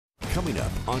coming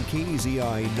up on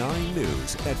KEZI 9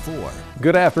 News at 4.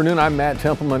 Good afternoon, I'm Matt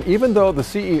Templeman. Even though the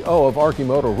CEO of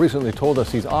Arcimoto recently told us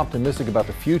he's optimistic about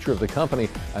the future of the company,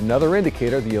 another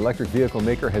indicator the electric vehicle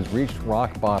maker has reached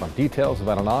rock bottom. Details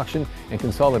about an auction and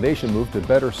consolidation move to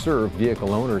better serve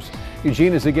vehicle owners.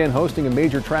 Eugene is again hosting a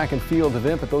major track and field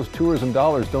event, but those tourism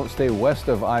dollars don't stay west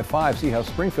of I-5. See how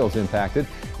Springfield's impacted.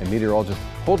 And meteorologist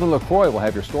Holden LaCroix will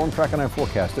have your Storm Track and 9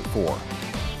 forecast at 4.